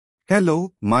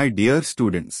Hello, my dear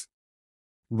students.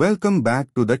 Welcome back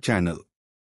to the channel.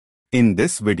 In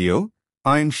this video,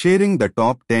 I am sharing the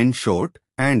top 10 short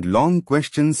and long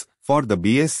questions for the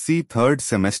BSc third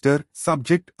semester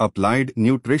subject Applied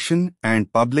Nutrition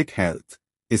and Public Health,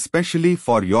 especially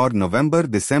for your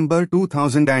November-December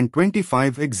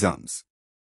 2025 exams.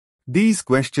 These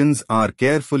questions are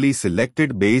carefully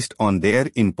selected based on their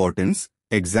importance,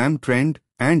 exam trend,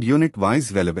 and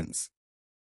unit-wise relevance.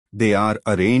 They are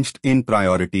arranged in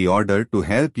priority order to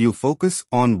help you focus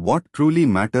on what truly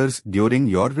matters during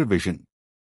your revision.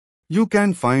 You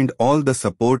can find all the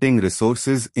supporting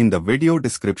resources in the video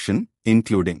description,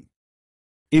 including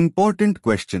important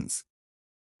questions,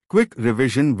 quick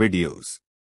revision videos,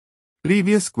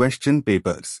 previous question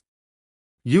papers.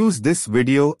 Use this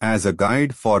video as a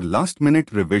guide for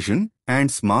last-minute revision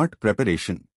and smart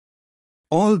preparation.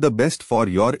 All the best for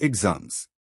your exams.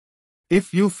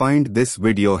 If you find this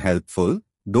video helpful,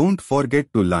 don't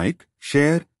forget to like,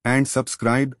 share, and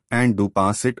subscribe, and do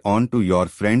pass it on to your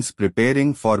friends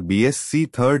preparing for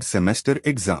BSc third semester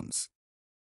exams.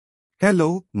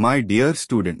 Hello, my dear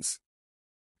students.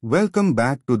 Welcome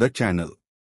back to the channel.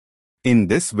 In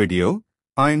this video,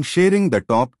 I am sharing the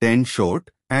top 10 short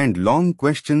and long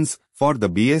questions for the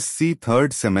BSc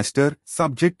third semester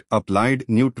subject Applied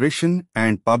Nutrition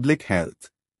and Public Health,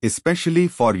 especially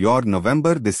for your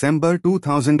November-December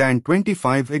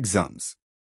 2025 exams.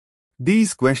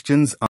 These questions are